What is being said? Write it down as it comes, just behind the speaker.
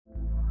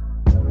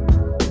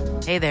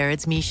Hey there,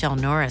 it's Michelle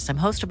Norris. I'm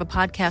host of a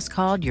podcast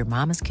called Your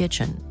Mama's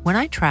Kitchen. When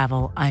I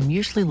travel, I'm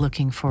usually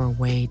looking for a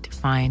way to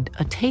find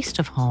a taste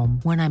of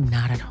home when I'm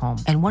not at home.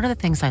 And one of the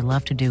things I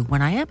love to do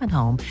when I am at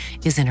home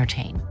is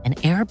entertain. And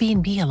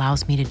Airbnb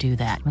allows me to do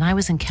that. When I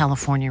was in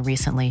California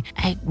recently,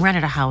 I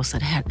rented a house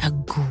that had a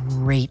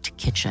great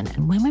kitchen.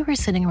 And when we were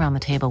sitting around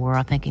the table, we were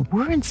all thinking,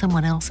 we're in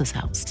someone else's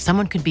house.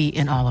 Someone could be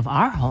in all of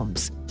our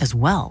homes as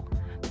well.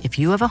 If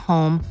you have a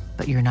home,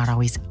 but you're not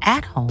always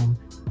at home,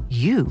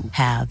 you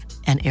have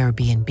an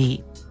Airbnb.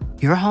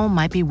 Your home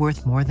might be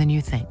worth more than you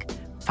think.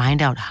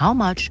 Find out how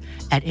much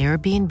at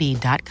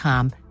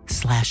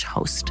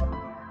airbnb.com/host.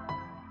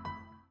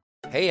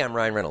 Hey, I'm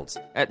Ryan Reynolds.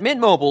 At Mint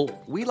Mobile,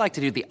 we like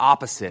to do the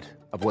opposite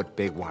of what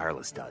Big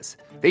Wireless does.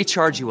 They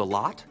charge you a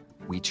lot,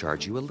 we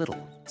charge you a little.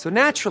 So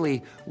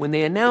naturally, when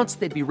they announced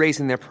they'd be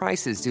raising their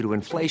prices due to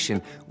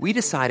inflation, we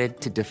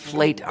decided to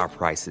deflate our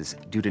prices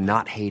due to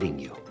not hating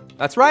you.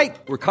 That's right.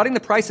 We're cutting the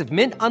price of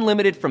Mint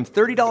Unlimited from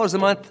 $30 a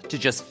month to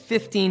just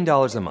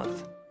 $15 a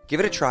month.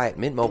 Give it a try at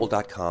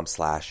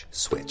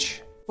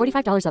mintmobile.com/switch.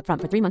 $45 up front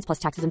for 3 months plus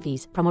taxes and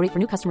fees. Promo rate for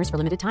new customers for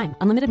limited time.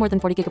 Unlimited more than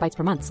 40 gigabytes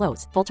per month.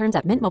 Slows full terms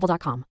at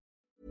mintmobile.com.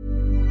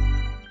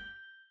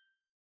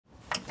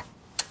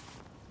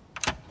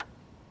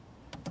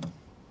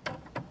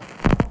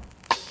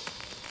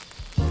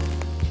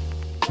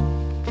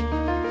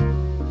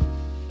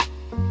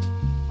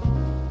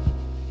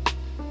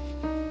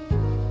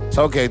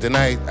 So, okay,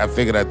 tonight I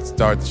figured I'd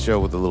start the show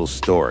with a little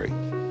story.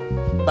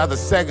 About the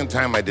second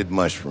time I did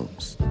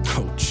mushrooms.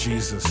 Oh,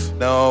 Jesus.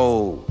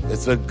 No,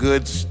 it's a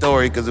good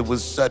story because it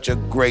was such a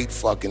great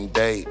fucking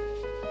day.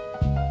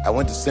 I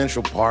went to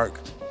Central Park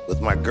with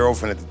my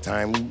girlfriend at the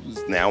time, who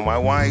was now my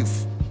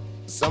wife.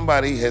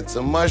 Somebody had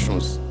some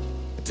mushrooms.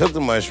 I took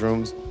the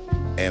mushrooms,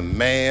 and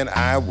man,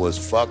 I was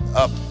fucked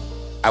up.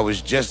 I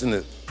was just in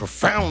a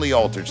profoundly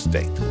altered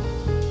state.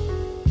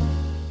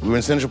 We were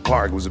in Central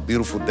Park. It was a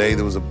beautiful day.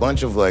 There was a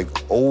bunch of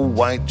old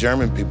white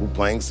German people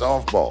playing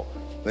softball.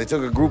 They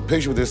took a group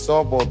picture with their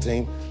softball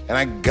team, and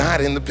I got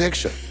in the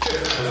picture.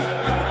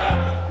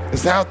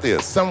 It's out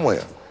there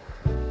somewhere.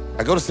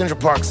 I go to Central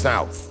Park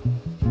South.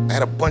 I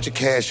had a bunch of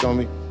cash on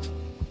me.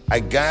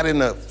 I got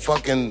in a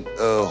fucking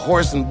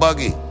horse and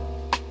buggy.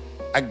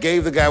 I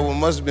gave the guy what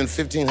must have been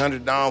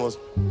 $1,500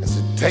 and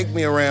said, take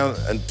me around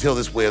until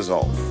this wears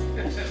off.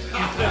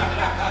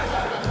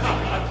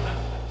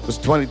 I was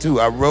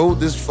 22. I rode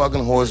this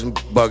fucking horse and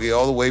buggy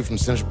all the way from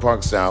Central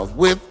Park South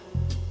with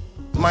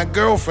my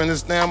girlfriend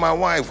that's now my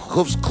wife,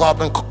 hoofs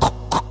clopping.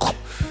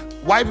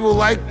 White people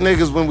like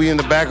niggas when we in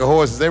the back of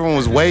horses. Everyone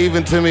was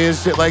waving to me and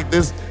shit like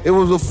this. It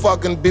was a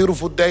fucking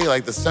beautiful day.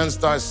 The sun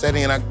starts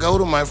setting, and I go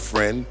to my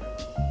friend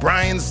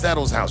Brian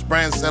Settle's house.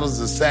 Brian Settle's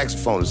is a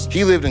saxophonist.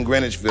 He lived in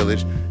Greenwich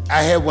Village.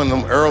 I had one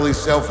of them early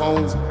cell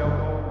phones.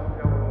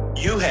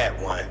 You had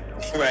one,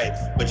 right?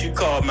 But you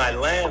called my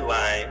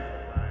landline.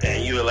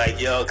 And you were like,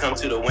 yo, come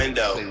to the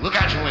window. Say, look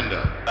out your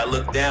window. I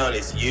look down,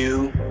 it's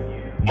you,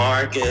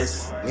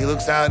 Marcus. And he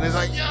looks out and he's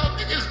like, yo,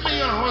 nigga, it's me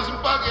on a horse and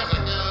buggy. I was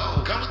like,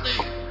 yo, come with me.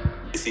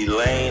 It's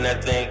Elaine, I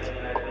think.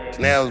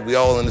 Now we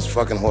all in this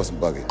fucking horse and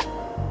buggy.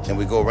 And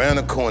we go around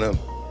the corner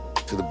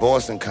to the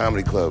Boston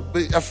Comedy Club.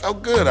 But I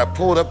felt good. I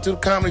pulled up to the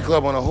comedy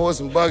club on a horse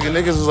and buggy.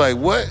 Niggas was like,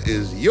 what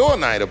is your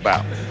night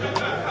about?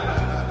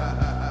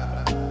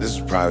 This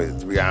is probably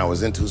 3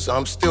 hours into, so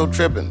I'm still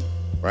tripping,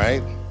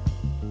 right?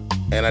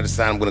 And I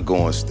decided I'm gonna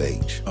go on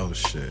stage. Oh,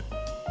 shit.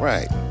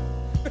 Right.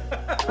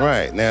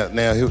 Right.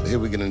 Now here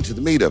we get into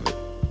the meat of it.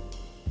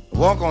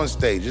 Walk on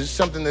stage is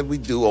something that we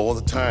do all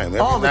the time,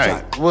 every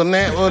night. Well,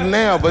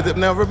 now, but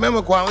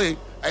remember, Quali,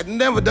 I'd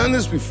never done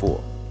this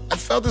before. I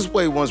felt this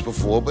way once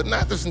before, but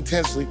not this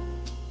intensely.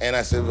 And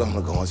I said, well, I'm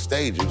gonna go on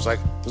stage. It was like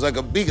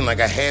a beacon, like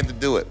I had to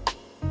do it.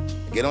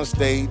 I get on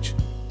stage,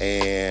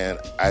 and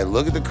I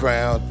look at the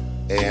crowd,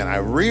 and I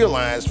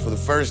realized for the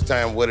first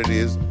time what it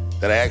is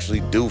that I actually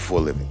do for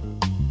a living.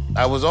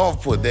 I was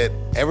off-put that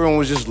everyone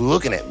was just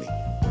looking at me.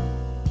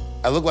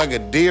 I looked like a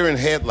deer in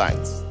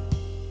headlights.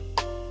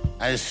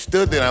 I just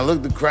stood there and I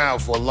looked at the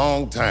crowd for a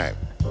long time.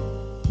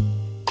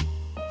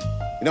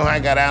 You know how I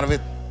got out of it?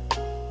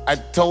 I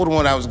told them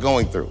what I was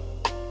going through.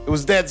 It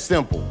was that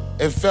simple.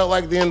 It felt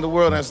like the end of the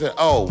world, and I said,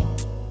 oh,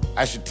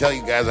 I should tell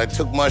you guys I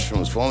took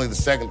mushrooms for only the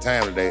second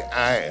time today.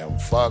 I am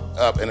fucked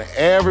up. And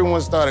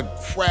everyone started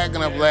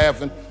cracking up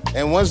laughing.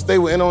 And once they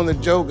were in on the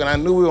joke and I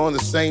knew we were on the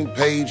same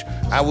page,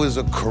 I was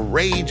a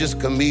courageous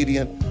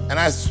comedian. And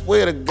I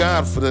swear to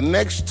God, for the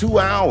next 2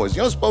 hours,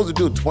 you're not supposed to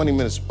do a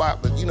 20-minute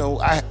spot, but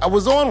I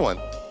was on one.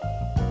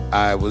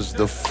 I was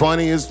the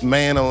funniest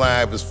man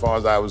alive as far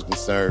as I was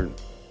concerned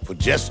for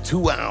just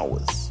 2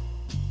 hours.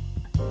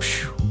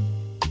 Whew.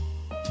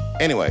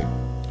 Anyway,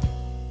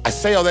 I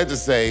say all that to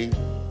say,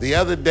 the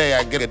other day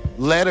I get a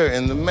letter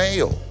in the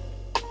mail.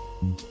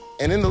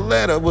 And in the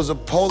letter was a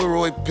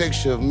Polaroid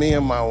picture of me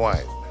and my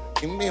wife.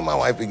 And me and my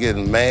wife were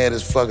getting mad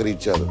as fuck at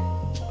each other.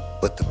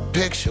 But the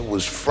picture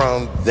was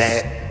from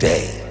that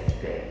day.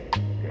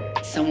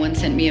 Someone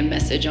sent me a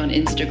message on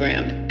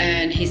Instagram,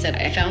 and he said,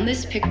 I found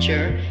this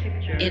picture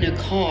in a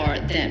car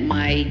that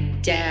my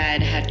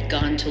dad had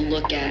gone to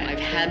look at. I've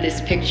had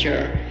this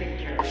picture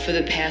for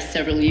the past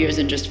several years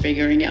and just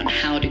figuring out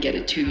how to get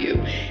it to you.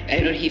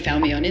 He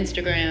found me on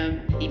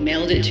Instagram, he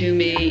mailed it to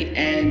me,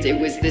 and it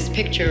was this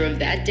picture of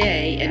that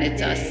day, and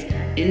it's us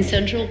in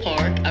Central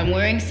Park. I'm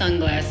wearing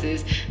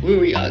sunglasses. We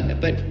were young,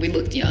 but we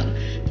looked young.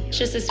 It's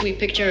just a sweet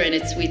picture, and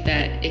it's sweet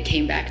that it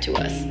came back to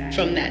us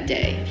from that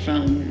day,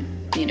 from,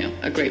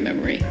 a great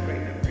memory.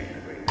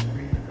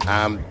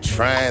 I'm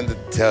trying to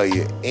tell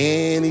you,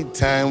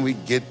 anytime we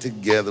get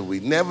together, we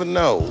never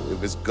know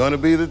if it's gonna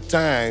be the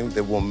time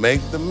that will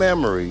make the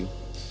memory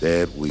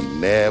that we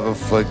never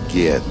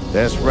forget.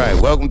 That's right.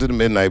 Welcome to the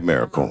Midnight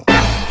Miracle.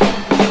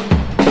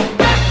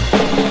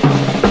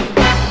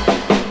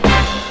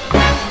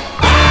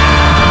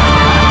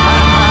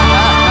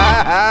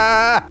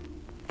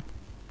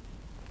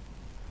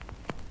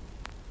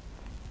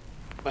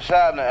 What's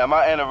happening? Am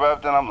I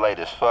interrupting? I'm late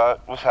as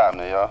fuck. What's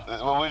happening, y'all?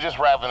 Well, we're just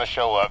wrapping the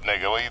show up,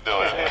 nigga. What you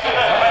doing?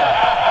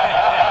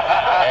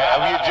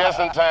 Are you just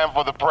in time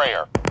for the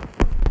prayer?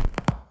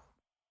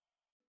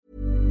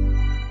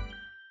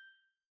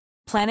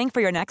 Planning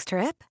for your next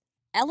trip?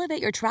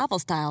 Elevate your travel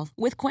style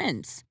with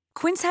Quince.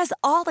 Quince has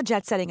all the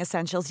jet-setting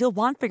essentials you'll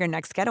want for your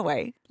next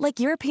getaway, like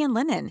European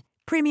linen,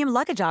 premium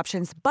luggage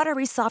options,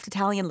 buttery soft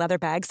Italian leather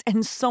bags,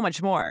 and so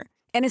much more.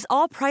 And is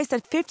all priced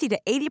at 50 to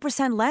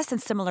 80% less than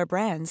similar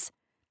brands.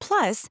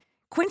 Plus,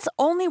 Quince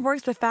only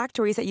works with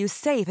factories that use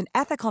safe and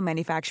ethical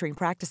manufacturing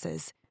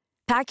practices.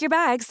 Pack your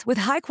bags with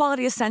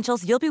high-quality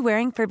essentials you'll be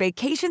wearing for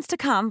vacations to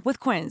come with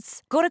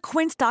Quince. Go to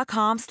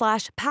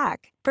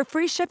quince.com/pack for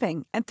free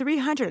shipping and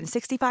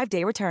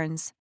 365-day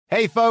returns.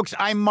 Hey, folks,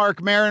 I'm Mark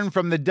Maron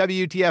from the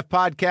WTF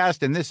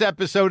Podcast, and this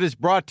episode is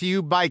brought to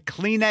you by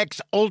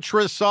Kleenex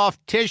Ultra Soft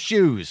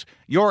Tissues,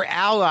 your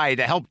ally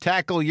to help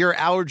tackle your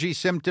allergy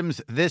symptoms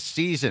this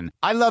season.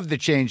 I love the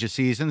change of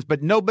seasons,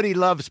 but nobody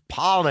loves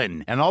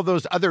pollen and all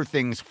those other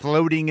things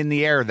floating in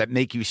the air that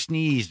make you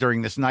sneeze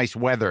during this nice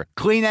weather.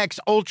 Kleenex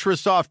Ultra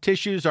Soft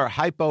Tissues are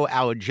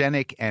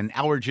hypoallergenic and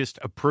allergist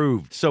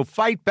approved, so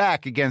fight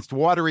back against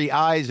watery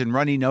eyes and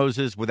runny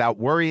noses without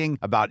worrying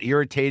about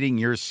irritating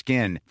your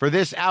skin. For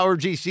this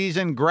allergy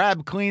season,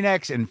 grab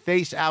Kleenex and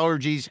face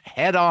allergies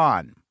head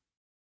on.